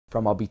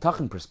From a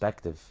bitachon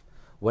perspective,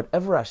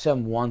 whatever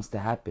Hashem wants to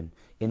happen,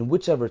 in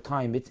whichever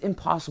time, it's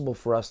impossible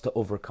for us to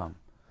overcome.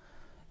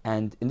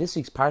 And in this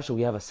week's parsha,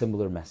 we have a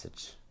similar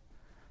message.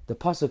 The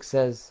pasuk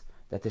says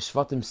that the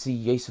Shvatim see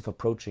Yosef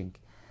approaching,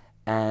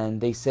 and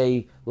they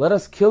say, "Let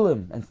us kill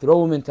him and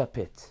throw him into a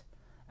pit."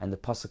 And the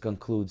pasuk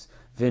concludes,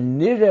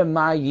 "V'nireh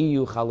ma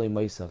yiyu chalei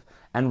mosav,"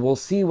 and we'll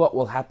see what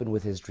will happen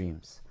with his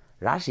dreams.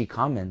 Rashi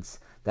comments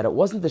that it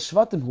wasn't the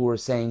Shvatim who were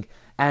saying,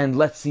 "And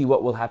let's see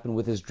what will happen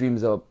with his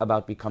dreams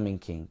about becoming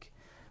king,"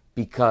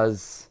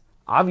 because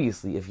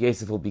obviously, if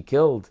Yosef will be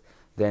killed,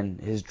 then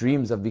his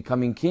dreams of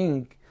becoming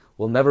king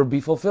will never be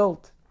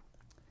fulfilled.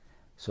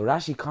 So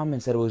Rashi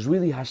comments that it was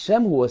really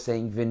Hashem who was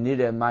saying,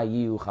 "V'nireh ma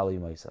yiyu chalei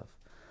mosav."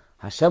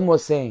 Hashem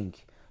was saying,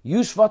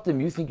 "You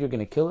Shvatim, you think you're going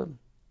to kill him?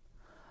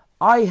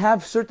 I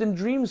have certain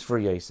dreams for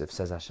Yosef,"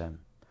 says Hashem.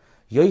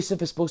 Yosef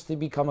is supposed to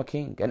become a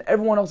king, and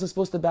everyone else is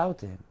supposed to bow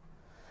to him.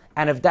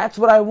 And if that's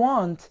what I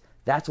want,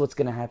 that's what's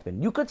going to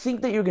happen. You could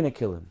think that you're going to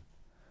kill him,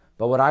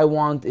 but what I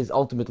want is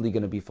ultimately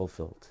going to be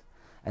fulfilled.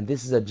 And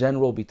this is a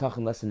general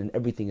bitachon lesson in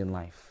everything in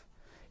life.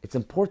 It's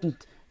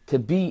important to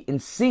be in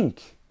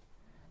sync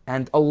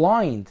and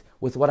aligned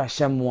with what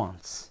Hashem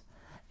wants,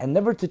 and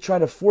never to try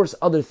to force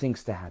other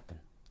things to happen.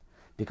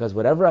 Because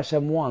whatever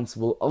Hashem wants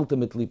will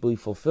ultimately be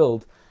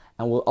fulfilled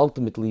and will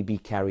ultimately be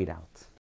carried out.